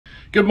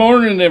Good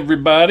morning,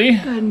 everybody.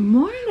 Good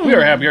morning. We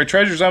are Happy Our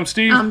Treasures. I'm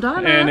Steve. I'm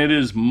Donna. And it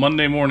is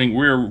Monday morning.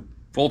 We're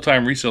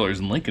full-time resellers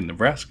in Lincoln,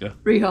 Nebraska.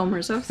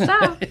 Rehomers of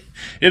stuff.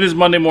 It is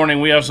Monday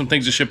morning. We have some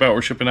things to ship out.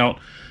 We're shipping out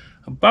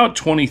about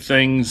 20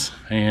 things,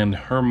 and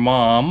her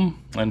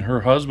mom and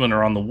her husband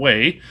are on the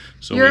way.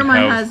 So You're we my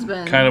have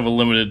husband. kind of a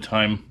limited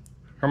time.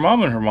 Her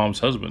mom and her mom's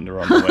husband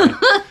are on the way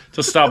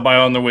to stop by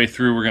on their way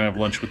through. We're going to have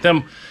lunch with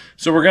them.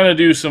 So we're going to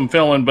do some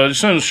filming, but I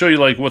just wanted to show you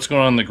like what's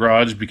going on in the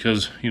garage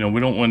because, you know,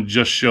 we don't want to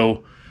just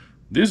show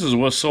this is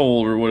what's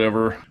sold or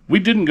whatever. We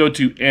didn't go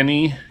to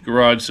any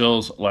garage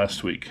sales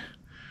last week,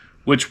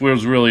 which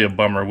was really a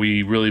bummer.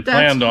 We really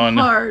planned on...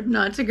 That's hard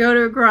not to go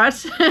to a garage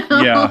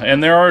sale. Yeah,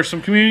 and there are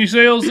some community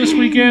sales this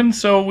weekend,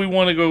 so we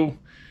want to go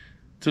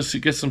to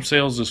get some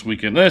sales this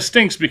weekend. And it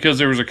stinks because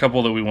there was a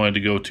couple that we wanted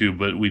to go to,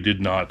 but we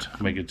did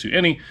not make it to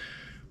any.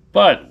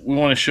 But we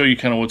want to show you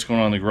kind of what's going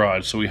on in the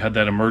garage. So we had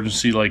that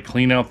emergency like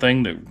clean out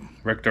thing that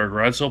wrecked our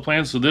garage sale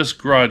plans. So this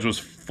garage was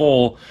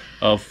full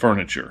of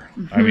furniture.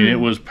 I mean,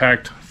 it was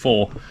packed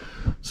full.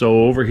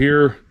 So over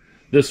here,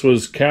 this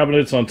was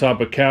cabinets on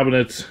top of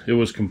cabinets. It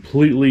was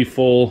completely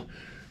full.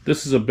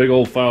 This is a big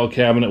old file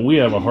cabinet. We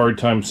have a hard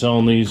time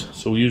selling these,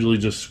 so we usually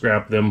just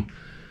scrap them.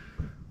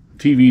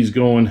 TV's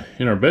going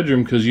in our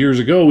bedroom because years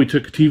ago we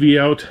took a TV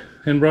out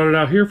and brought it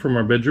out here from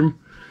our bedroom.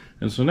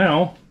 And so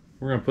now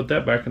we're going to put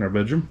that back in our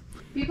bedroom.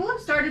 People have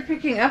started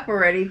picking up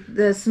already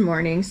this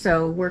morning,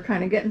 so we're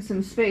kind of getting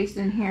some space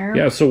in here.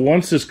 Yeah, so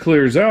once this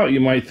clears out, you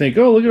might think,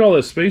 oh, look at all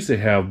that space they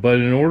have. But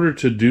in order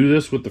to do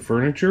this with the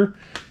furniture,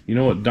 you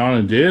know what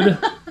Donna did?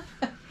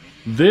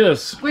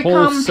 This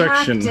whole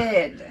section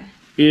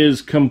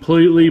is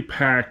completely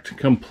packed,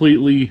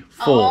 completely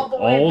full.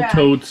 All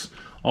totes,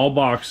 all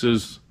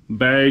boxes,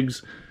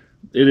 bags.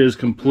 It is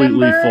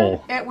completely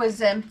full. It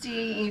was empty.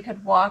 You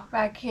could walk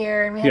back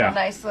here, and we had a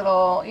nice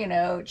little, you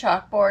know,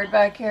 chalkboard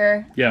back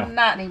here. Yeah.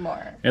 Not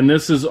anymore. And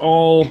this is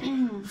all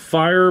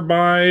fire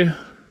by,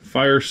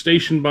 fire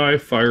station by,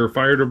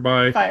 firefighter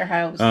by.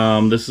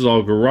 Firehouse. This is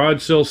all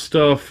garage sale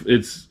stuff.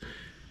 It's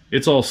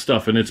all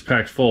stuff, and it's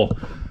packed full.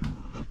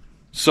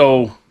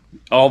 So,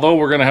 although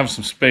we're going to have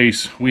some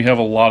space, we have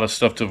a lot of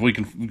stuff that we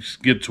can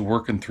get to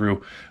working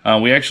through.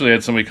 We actually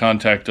had somebody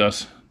contact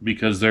us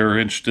because they're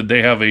interested.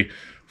 They have a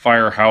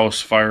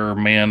firehouse,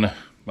 fireman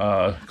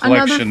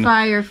collection.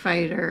 Another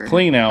firefighter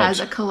clean out.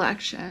 Has a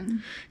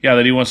collection. Yeah,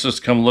 that he wants us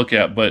to come look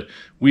at. But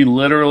we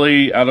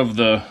literally, out of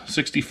the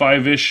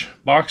 65-ish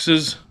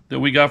boxes that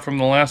we got from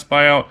the last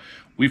buyout,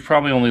 we've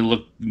probably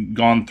only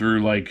gone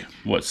through like,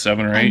 what,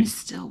 7 or 8? I'm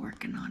still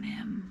working on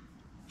him.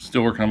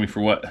 Still working on me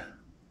for what?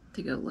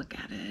 To go look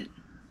at it.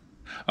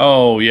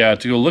 Oh, yeah,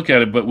 to go look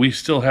at it. But we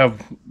still have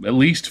at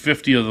least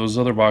 50 of those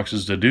other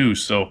boxes to do.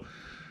 So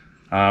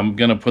I'm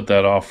going to put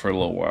that off for a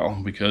little while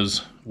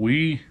because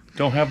we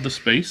don't have the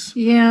space.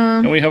 Yeah.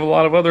 And we have a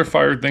lot of other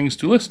fire things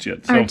to list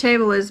yet. So, our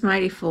table is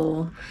mighty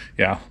full.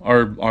 Yeah,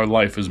 our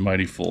life is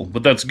mighty full.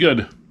 But that's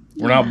good.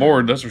 We're not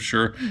bored, that's for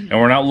sure. And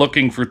we're not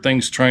looking for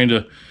things, trying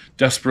to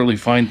desperately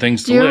find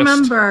things to list. Do you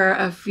remember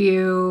a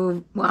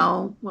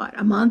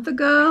month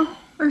ago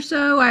or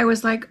so, I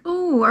was like,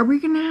 oh, are we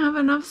going to have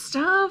enough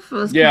stuff? I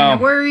was kind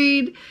of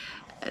worried.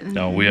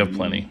 No, we have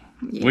plenty.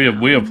 Yeah.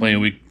 We have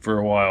plenty for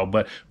a while,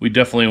 but we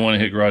definitely want to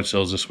hit garage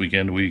sales this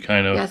weekend. We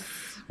kind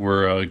of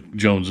were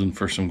jonesing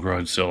for some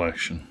garage sale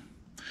action.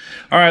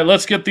 All right,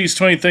 let's get these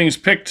 20 things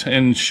picked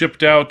and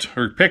shipped out,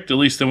 or picked at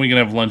least, then we can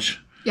have lunch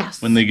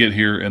when they get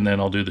here, and then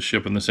I'll do the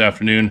shipping this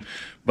afternoon.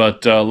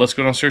 But let's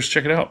go downstairs and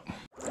check it out.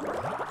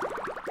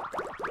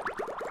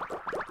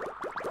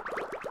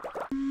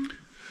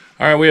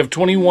 All right, we have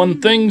 21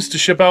 things to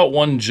ship out.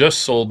 One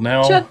just sold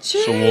now.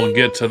 Cha-ching. So we'll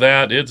get to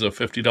that. It's a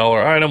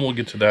 $50 item. We'll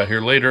get to that here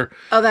later.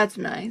 Oh, that's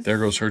nice. There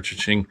goes her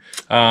cha-ching.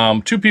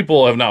 2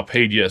 people have not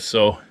paid yet,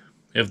 so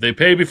if they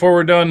pay before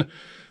we're done,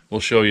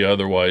 we'll show you.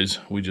 Otherwise,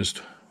 we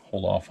just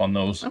hold off on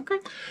those. Okay.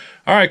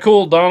 All right,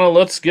 cool. Donna,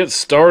 let's get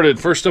started.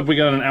 First up, we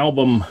got an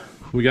album.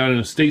 We got an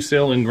estate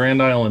sale in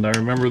Grand Island. I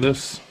remember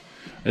this.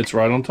 It's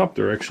right on top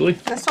there, actually.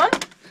 This one?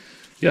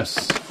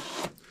 Yes.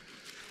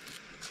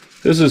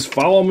 This is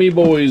Follow Me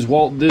Boys,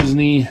 Walt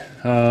Disney,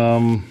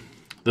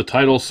 the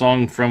title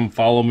song from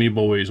Follow Me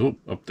Boys. Oh,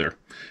 up there.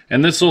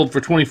 And this sold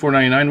for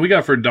 $24.99. We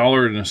got for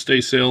 $1 at an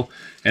estate sale,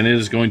 and it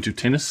is going to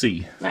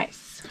Tennessee.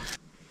 Nice.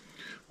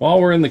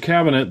 While we're in the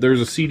cabinet, there's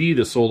a CD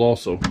that sold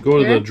also.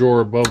 Go to the drawer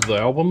above the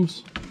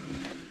albums.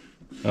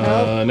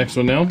 Next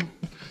one down.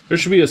 There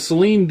should be a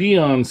Celine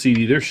Dion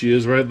CD. There she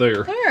is right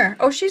there. There.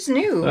 Oh, she's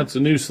new. That's a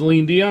new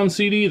Celine Dion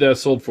CD. That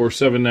sold for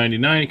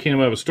 $7.99. It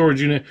came out of a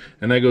storage unit,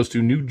 and that goes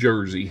to New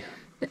Jersey.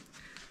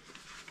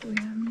 We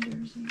have New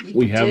Jersey.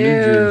 We have New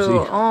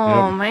Jersey.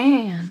 Oh,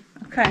 man.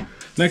 Okay.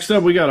 Next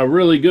up, we got a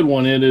really good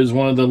one. It is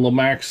one of the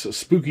Lomax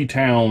Spooky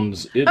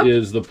Towns. It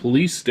is the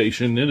police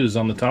station. It is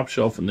on the top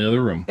shelf in the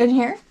other room. In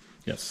here?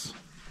 Yes.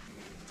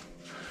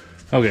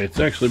 Okay, it's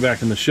actually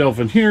back in the shelf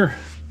in here.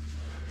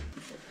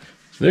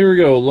 There we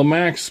go.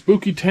 Lomax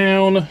Spooky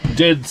Town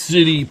Dead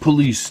City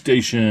Police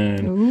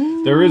Station.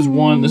 Ooh. There is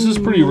one. This is a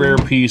pretty rare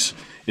piece.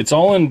 It's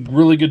all in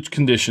really good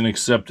condition,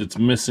 except it's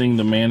missing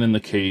the man in the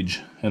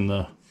cage and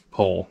the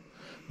pole.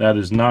 That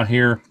is not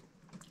here.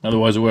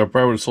 Otherwise, it would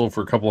probably have sold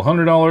for a couple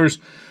 $100,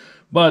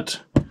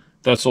 but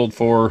that sold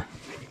for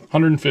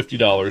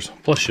 $150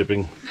 plus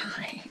shipping.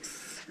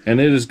 Nice. And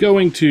it is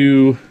going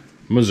to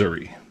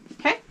Missouri.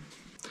 Okay.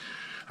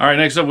 All right,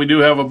 next up we do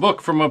have a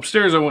book from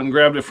upstairs. I went and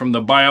grabbed it from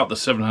the buyout, the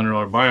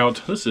 $700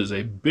 buyout. This is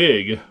a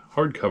big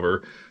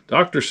hardcover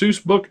Dr.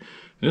 Seuss book,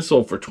 and it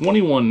sold for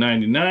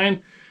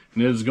 $21.99,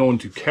 and it is going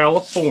to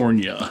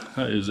California.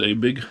 That is a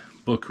big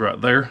book right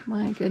there.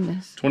 My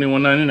goodness.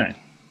 $21.99.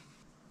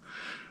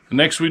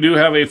 Next we do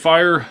have a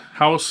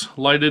firehouse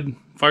lighted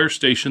fire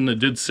station that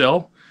did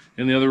sell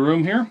in the other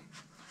room here.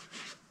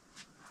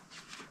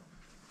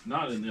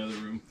 Not in the other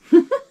room.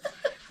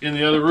 In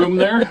the other room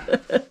there.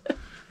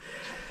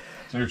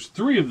 There's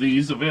 3 of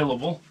these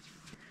available.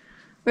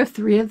 We have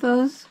 3 of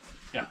those?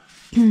 Yeah.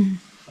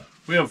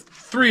 We have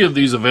 3 of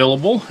these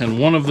available, and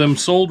one of them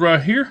sold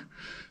right here.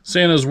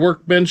 Santa's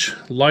Workbench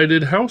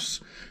Lighted House.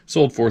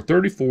 Sold for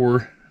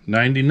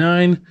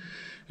 $34.99,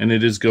 and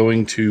it is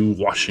going to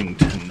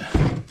Washington.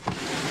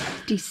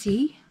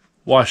 DC?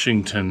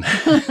 Washington.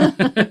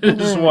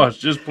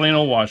 just plain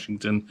old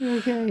Washington.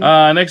 Okay.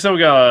 Next up we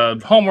got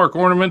a Hallmark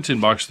ornament in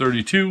box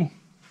 32.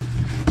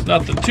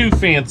 Nothing too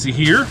fancy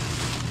here.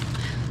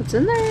 What's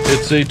in there?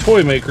 It's a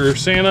Toy Maker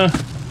Santa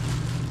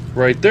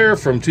right there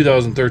from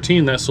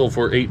 2013. That sold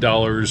for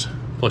 $8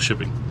 plus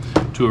shipping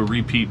to a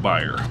repeat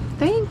buyer.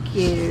 Thank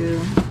you.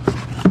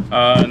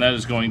 And that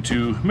is going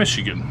to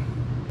Michigan.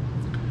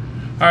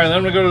 All right,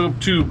 then we go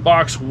to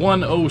box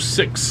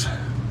 106.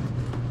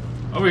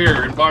 Over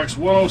here in box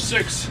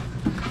 106,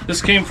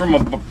 this came from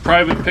a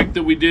private pick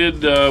that we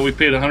did. We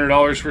paid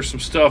 $100 for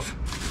some stuff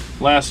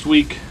last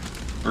week,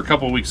 or a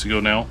couple of weeks ago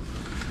now.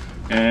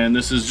 And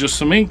this is just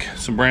some ink,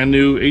 some brand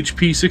new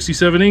HP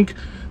 67 ink.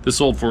 This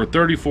sold for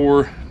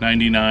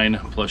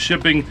 $34.99 plus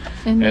shipping,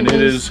 and it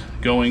is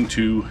going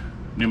to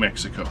New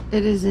Mexico.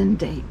 It is in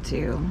date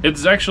too.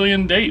 It's actually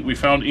in date. We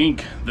found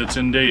ink that's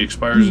in date,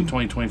 expires in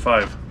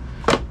 2025.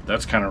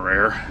 That's kind of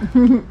rare.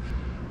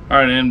 All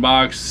right, in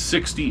box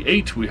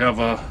 68, we have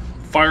a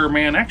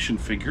fireman action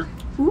figure.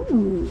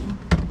 Ooh.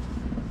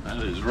 That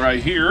is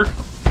right here.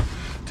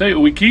 Tell you,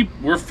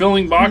 we're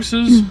filling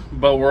boxes,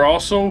 but we're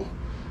also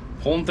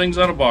pulling things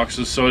out of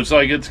boxes. So it's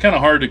kind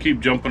of hard to keep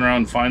jumping around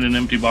and finding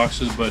empty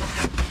boxes, but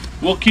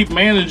we'll keep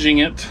managing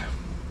it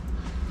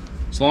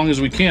as long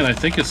as we can. I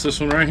think it's this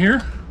one right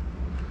here.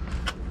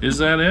 Is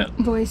that it?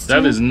 Voice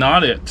that is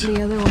not it.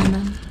 The other one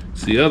then.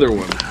 It's the other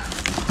one.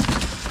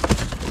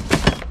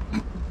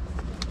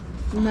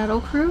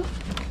 Metal Crew?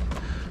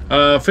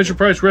 Fisher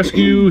Price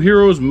Rescue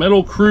Heroes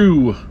Metal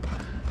Crew.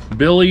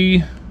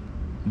 Billy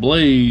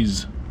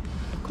Blaze.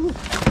 Cool. Is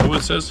that what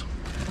it says?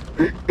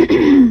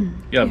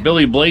 Yeah,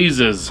 Billy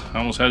Blazes. I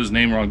almost had his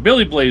name wrong.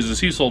 Billy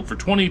Blazes. He sold for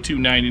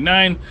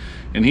 $22.99,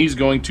 and he's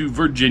going to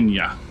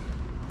Virginia.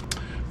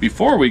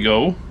 Before we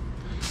go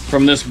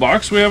from this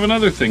box, we have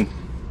another thing.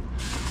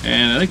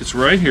 And I think it's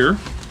right here.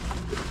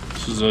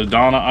 This is a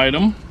Donna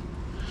item.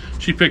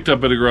 She picked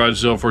up at a garage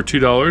sale for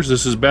 $2.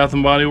 This is Bath &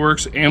 Body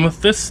Works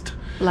Amethyst.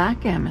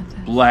 Black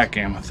Amethyst. Black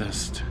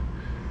Amethyst.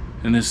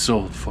 And this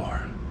sold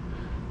for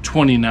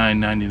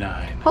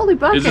 $29.99. Holy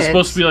buckets. Is it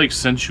supposed to be like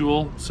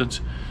sensual?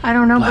 I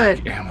don't know,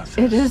 Black but Amethyst.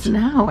 It is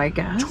now, I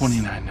guess.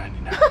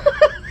 $29.99.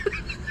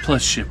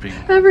 Plus shipping.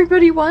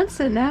 Everybody wants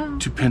it now.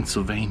 To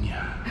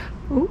Pennsylvania.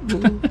 Ooh.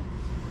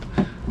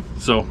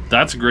 So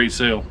that's a great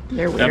sale.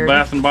 They're weird. At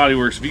Bath & Body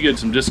Works, if you get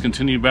some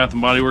discontinued Bath &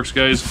 Body Works,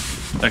 guys,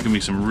 that can be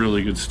some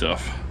really good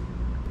stuff.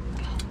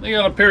 They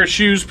got a pair of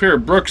shoes, pair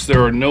of Brooks.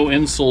 There are no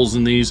insoles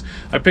in these.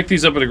 I picked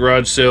these up at a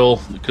garage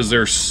sale because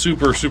they're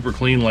super, super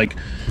clean, like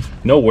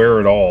no wear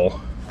at all.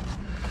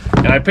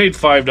 And I paid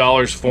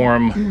 $5 for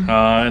them,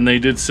 and they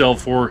did sell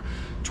for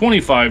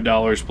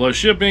 $25 plus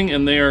shipping,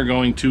 and they are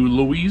going to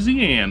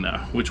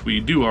Louisiana, which we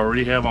do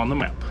already have on the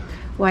map.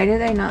 Why do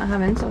they not have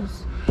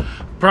insoles?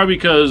 Probably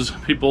because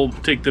people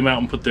take them out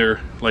and put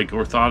their like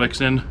orthotics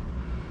in.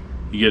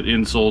 You get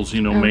insoles,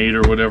 you know, made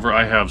or whatever.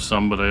 I have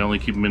some, but I only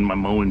keep them in my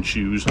mowing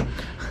shoes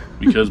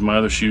because my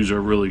other shoes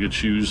are really good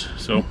shoes.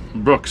 So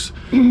Brooks,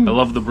 I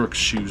love the Brooks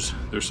shoes.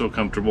 They're so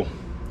comfortable.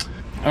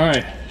 All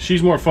right,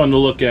 she's more fun to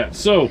look at.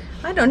 So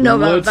I don't know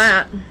about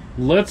that.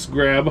 Let's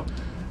grab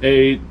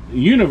a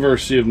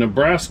University of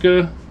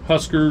Nebraska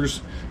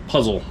Huskers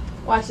puzzle.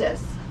 Watch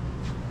this.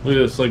 Look at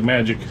this, like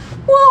magic.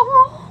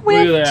 Whoa, we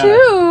have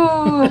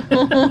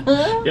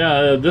 2.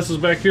 Yeah, this is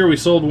back here. We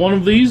sold one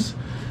of these.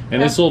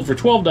 And it sold for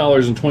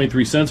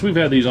 $12.23. We've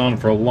had these on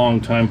for a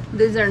long time.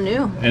 These are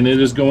new. And it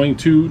is going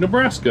to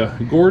Nebraska,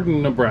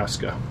 Gordon,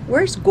 Nebraska.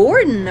 Where's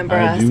Gordon,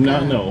 Nebraska? I do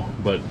not know,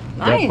 but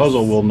that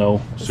puzzle will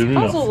know soon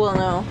enough. Puzzle will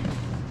know.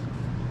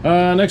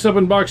 Next up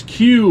in box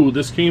Q.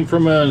 This came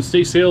from an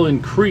estate sale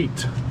in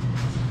Crete.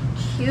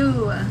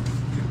 Q.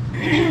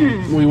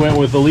 We went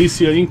with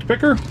Alicia Inked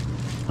Picker.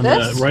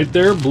 This? Right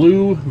there,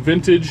 blue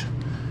vintage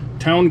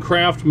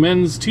Towncraft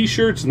men's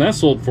t-shirts, and that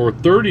sold for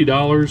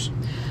 $30.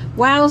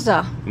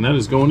 Wowza. And that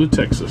is going to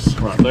Texas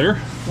right there.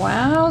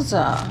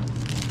 Wowza.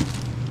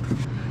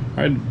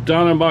 All right,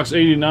 Donna, in box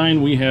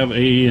 89, we have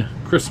a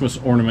Christmas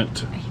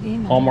ornament,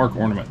 89. Hallmark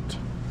ornament.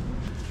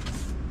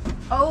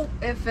 Oh,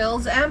 it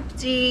feels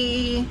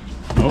empty.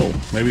 Oh,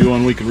 maybe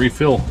one we can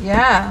refill.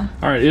 Yeah.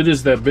 All right, it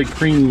is that big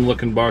cream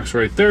looking box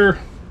right there.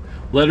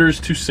 Letters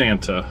to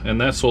Santa,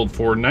 and that sold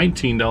for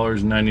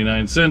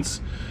 $19.99,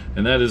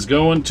 and that is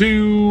going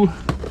to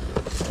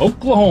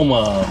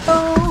Oklahoma.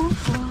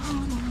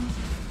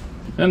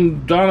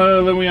 And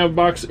Donna, then we have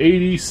box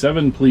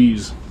 87,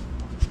 please.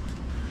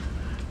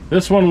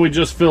 This one we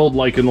just filled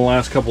like in the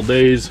last couple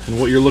days, and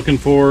what you're looking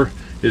for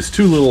is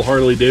 2 little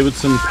Harley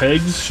Davidson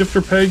pegs,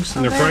 shifter pegs,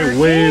 and they're probably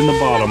way in the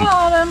bottom.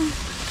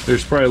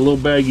 There's probably a little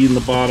baggie in the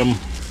bottom.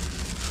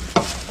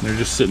 They're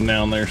just sitting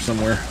down there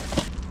somewhere.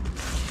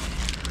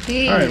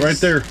 Jeez. All right, right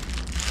there.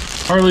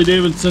 Harley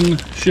Davidson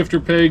shifter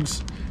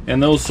pegs,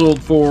 and those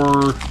sold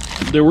for,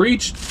 they were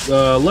each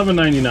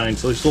 $11.99,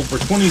 so they sold for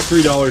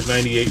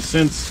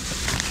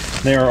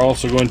 $23.98. They are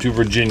also going to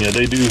Virginia.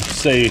 They do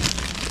say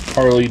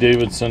Harley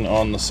Davidson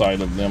on the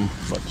side of them,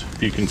 but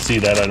if you can see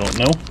that, I don't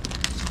know.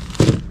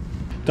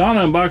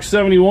 Donna, in box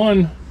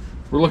 71,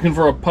 we're looking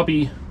for a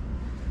puppy.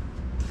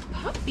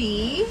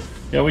 Puppy?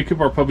 Yeah, we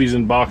keep our puppies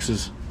in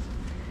boxes.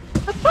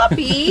 A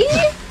puppy?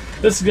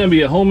 This is going to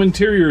be a Home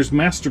Interiors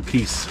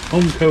masterpiece.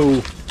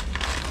 Homeco.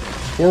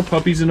 4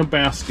 puppies in a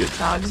basket.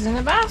 Dogs in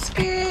a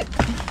basket.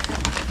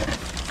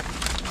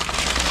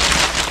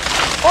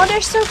 Oh,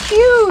 they're so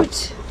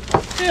cute.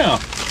 Yeah.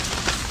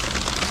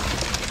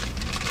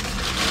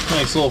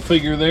 Nice little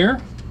figure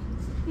there.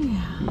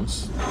 Yeah.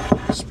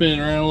 Spin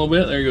it around a little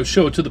bit. There you go.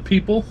 Show it to the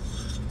people.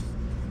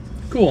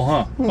 Cool,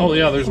 huh? Oh,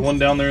 yeah, there's one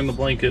down there in the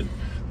blanket.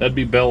 That'd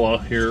be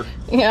Bella here.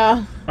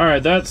 Yeah. All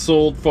right, that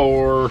sold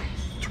for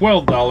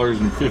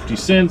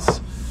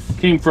 $12.50.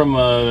 Came from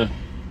a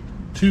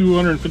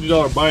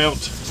 $250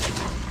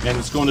 buyout, and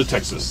it's going to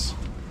Texas.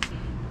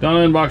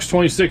 Down in box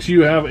 26,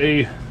 you have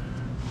a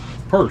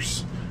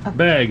purse,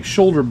 bag,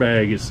 shoulder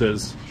bag, it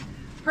says.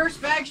 Purse,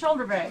 bag,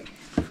 shoulder bag.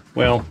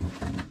 Well,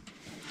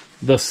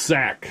 the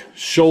sack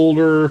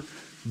shoulder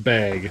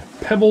bag,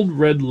 pebbled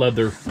red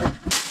leather.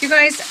 You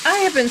guys, I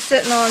have been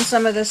sitting on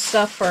some of this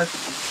stuff for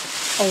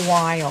a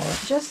while.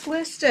 Just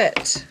list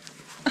it.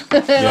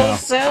 Yeah,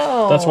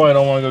 So that's why I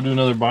don't want to go do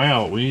another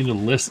buyout. We need to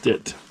list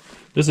it.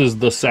 This is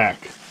the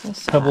sack,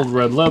 pebbled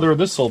red leather.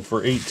 This sold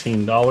for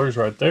 $18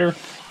 right there,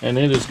 and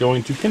it is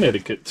going to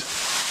Connecticut.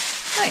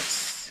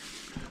 Nice.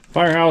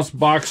 Firehouse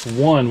box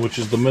 1, which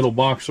is the middle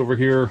box over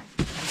here.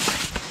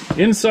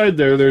 Inside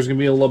there's going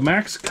to be a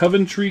Lamax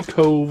Coventry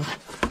Cove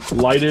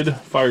lighted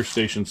fire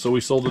station. So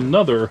we sold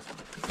another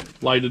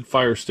lighted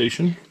fire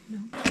station.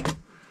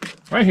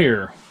 Right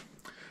here.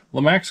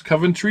 Lamax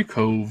Coventry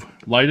Cove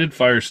lighted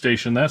fire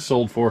station. That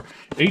sold for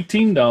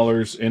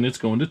 $18, and it's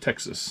going to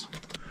Texas.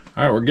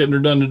 All right, we're getting her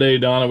done today,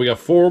 Donna. We got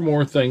 4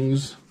 more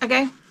things.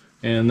 Okay.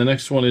 And the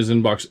next one is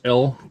in box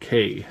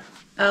LK.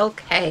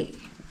 Okay.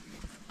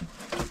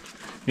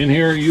 In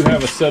here, you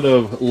have a set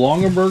of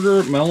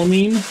Longaberger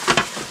melamine,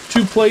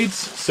 2 plates,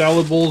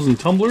 salad bowls, and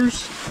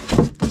tumblers.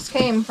 This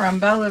came from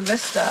Bella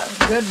Vista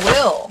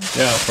Goodwill.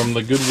 Yeah, from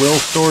the Goodwill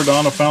store.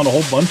 Donna found a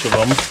whole bunch of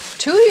them.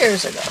 2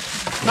 years ago.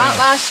 Not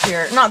last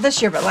year. Not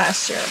this year, but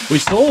last year. We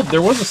sold,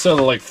 there was a set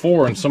of like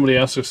 4, and somebody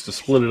asked us to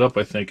split it up,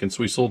 I think, and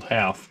so we sold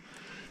half.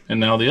 And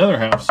now the other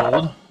half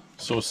sold.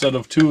 So a set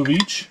of 2 of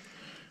each.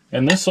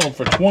 And this sold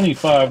for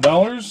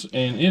 $25,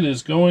 and it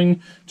is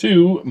going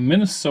to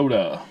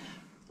Minnesota.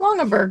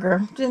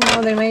 Longaberger. Didn't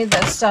know they made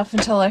that stuff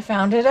until I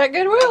found it at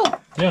Goodwill.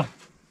 Yeah.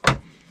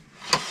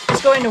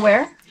 It's going to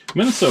where?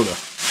 Minnesota.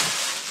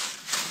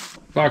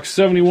 Box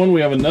 71,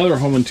 we have another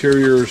Home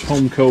Interiors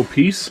Homeco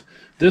piece.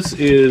 This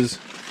is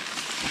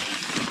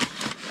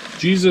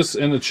Jesus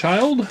and a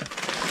Child.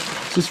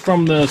 This is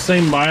from the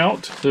same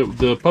buyout that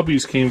the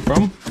puppies came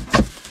from.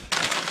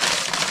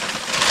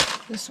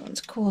 This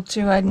one's cool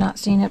too. I'd not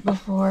seen it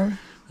before.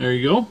 There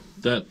you go.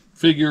 That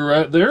figure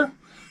right there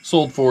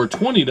sold for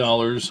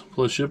 $20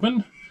 plus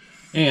shipping,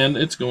 and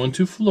it's going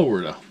to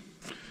Florida.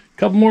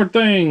 Couple more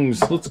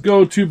things. Let's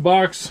go to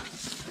box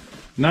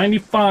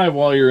 95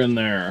 while you're in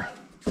there.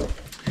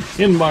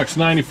 In box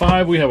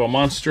 95, we have a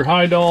Monster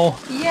High doll.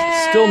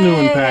 Yay! Still new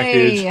in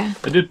package.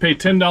 I did pay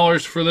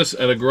 $10 for this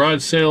at a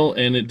garage sale,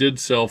 and it did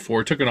sell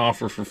for, took an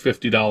offer for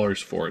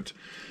 $50 for it.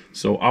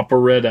 So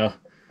Operetta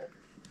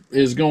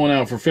is going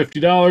out for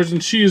 $50,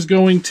 and she is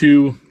going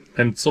to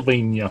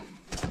Pennsylvania.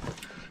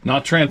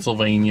 Not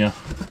Transylvania,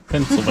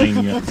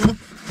 Pennsylvania.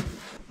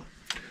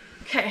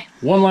 Okay.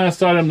 One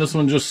last item. This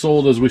one just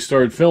sold as we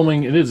started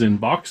filming. It is in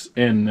box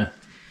N.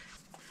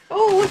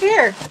 Oh, look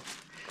here.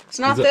 It's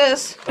not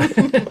this.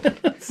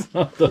 It's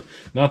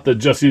not the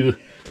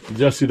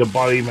Jesse the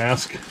body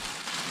mask.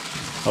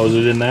 Oh, is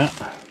it in that?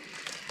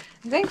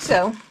 I think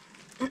so.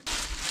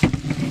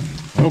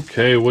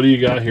 Okay, what do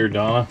you got here,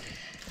 Donna?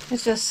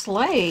 It's a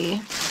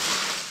sleigh.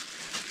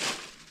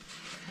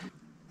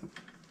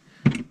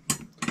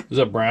 Is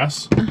that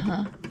brass?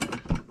 Uh-huh.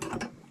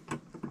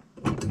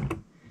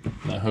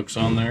 That hook's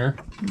on there.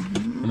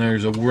 Mm-hmm. And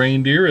there's a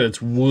reindeer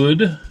that's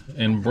wood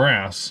and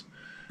brass.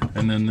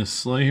 And then this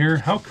sleigh here.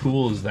 How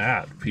cool is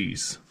that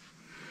piece?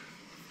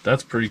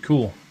 That's pretty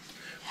cool.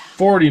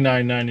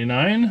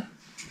 $49.99,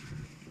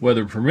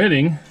 weather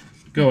permitting,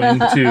 going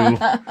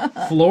to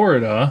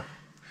Florida.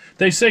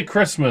 They say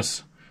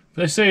Christmas.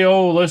 They say,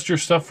 oh, list your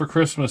stuff for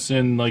Christmas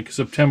in like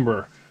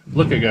September.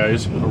 Look at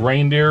guys, a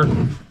reindeer,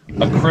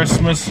 a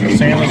Christmas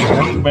Santa's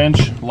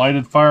workbench,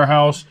 lighted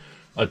firehouse,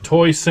 a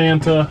toy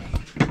Santa.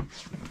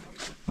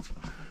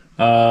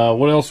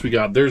 What else we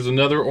got? There's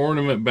another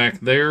ornament back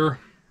there.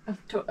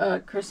 A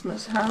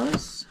Christmas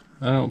house.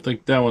 I don't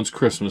think that one's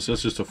Christmas.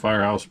 That's just a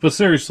firehouse. But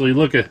seriously,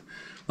 look at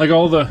like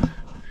all the...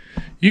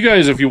 You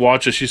guys, if you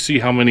watch us, you see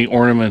how many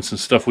ornaments and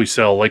stuff we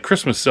sell. Like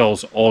Christmas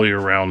sells all year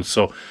round.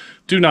 So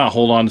do not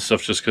hold on to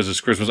stuff just because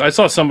it's Christmas. I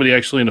saw somebody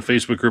actually in a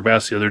Facebook group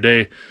ask the other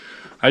day,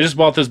 I just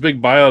bought this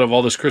big buyout of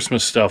all this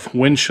Christmas stuff.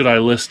 When should I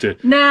list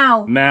it?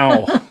 Now.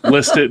 Now.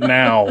 List it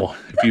now.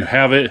 If you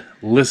have it,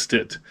 list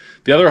it.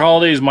 The other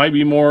holidays might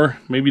be more,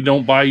 maybe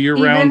don't buy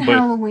year-round. But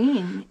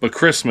Halloween. But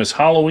Christmas,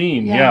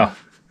 Halloween, yeah.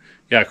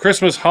 Yeah,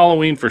 Christmas,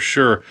 Halloween for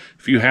sure.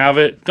 If you have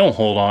it, don't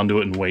hold on to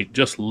it and wait.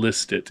 Just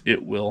list it.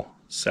 It will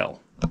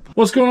sell.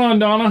 What's going on,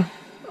 Donna?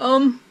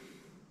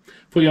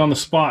 Put you on the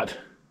spot.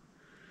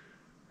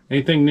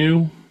 Anything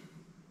new?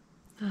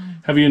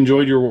 Have you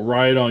enjoyed your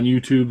ride on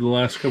YouTube the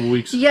last couple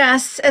weeks?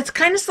 Yes, it's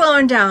kind of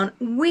slowing down.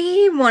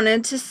 We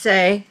wanted to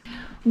say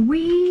the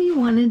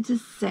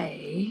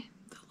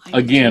light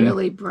Again. is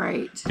really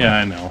bright. Yeah,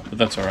 I know, but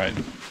that's all right.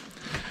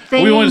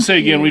 We want to say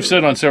again, we've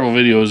said on several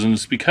videos, and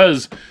it's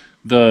because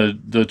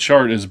the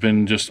chart has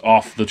been just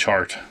off the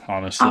chart,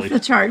 honestly. Off the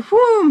chart.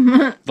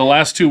 Woo. The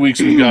last 2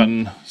 weeks we've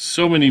gotten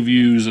so many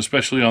views,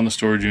 especially on the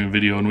storage unit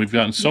video, and we've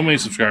gotten so many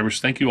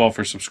subscribers. Thank you all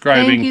for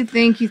subscribing.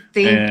 Thank you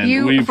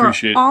we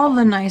appreciate for all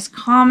the nice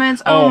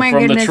comments. Oh my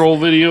from goodness. the troll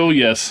video,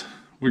 yes.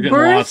 We're getting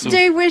lots of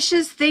birthday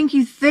wishes. Thank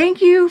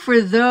you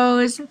for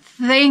those.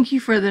 Thank you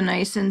for the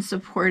nice and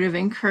supportive,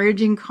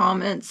 encouraging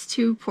comments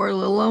to poor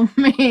little old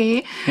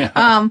me.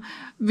 Yeah.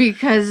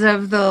 Because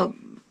of the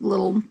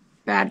little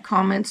bad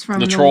comments from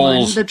the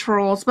trolls. The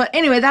trolls. But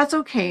anyway, that's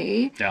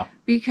okay. Yeah.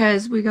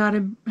 Because we got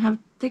to have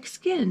thick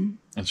skin.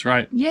 That's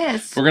right.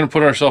 Yes. If we're going to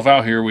put ourselves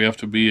out here, we have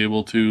to be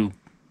able to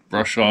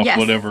brush off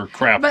whatever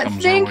crap comes our way.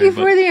 But thank you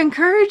for the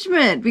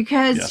encouragement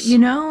because, you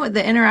know,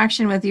 the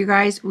interaction with you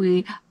guys,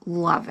 we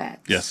love it.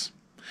 Yes.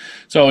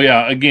 So,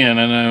 yeah, again,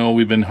 and I know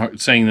we've been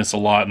saying this a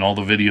lot in all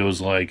the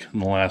videos like in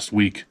the last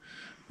week,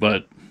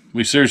 but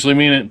we seriously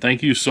mean it.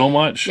 Thank you so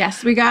much.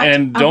 Yes, we got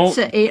up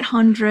to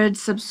 800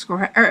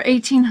 subscribers, or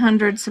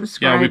 1,800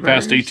 subscribers. Yeah, we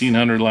passed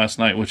 1,800 last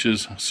night, which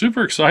is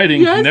super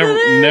exciting. Yes,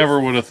 never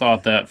would have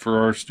thought that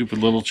for our stupid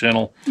little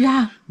channel.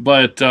 Yeah.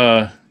 But,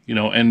 you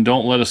know, and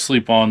don't let us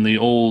sleep on the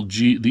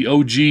the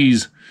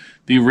OGs,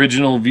 the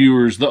original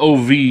viewers, the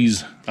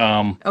OVs.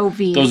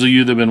 OVs. Those of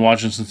you that have been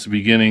watching since the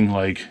beginning,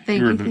 like,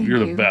 you're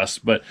the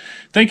best. But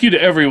thank you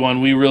to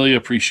everyone. We really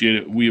appreciate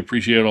it. We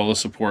appreciate all the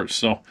support.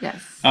 So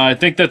yes. I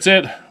think that's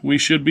it. We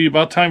should be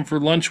about time for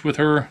lunch with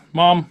her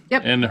mom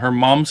and her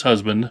mom's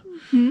husband.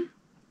 Mm-hmm.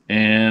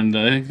 And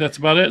I think that's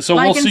about it. So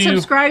we'll see you. Like and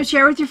subscribe,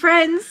 share with your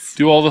friends.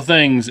 Do all the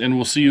things, and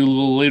we'll see you a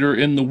little later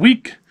in the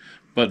week.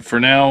 But for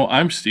now,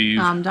 I'm Steve.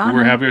 I'm Donna.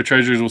 We're Happy Our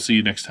Treasures. We'll see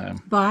you next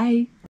time.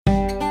 Bye.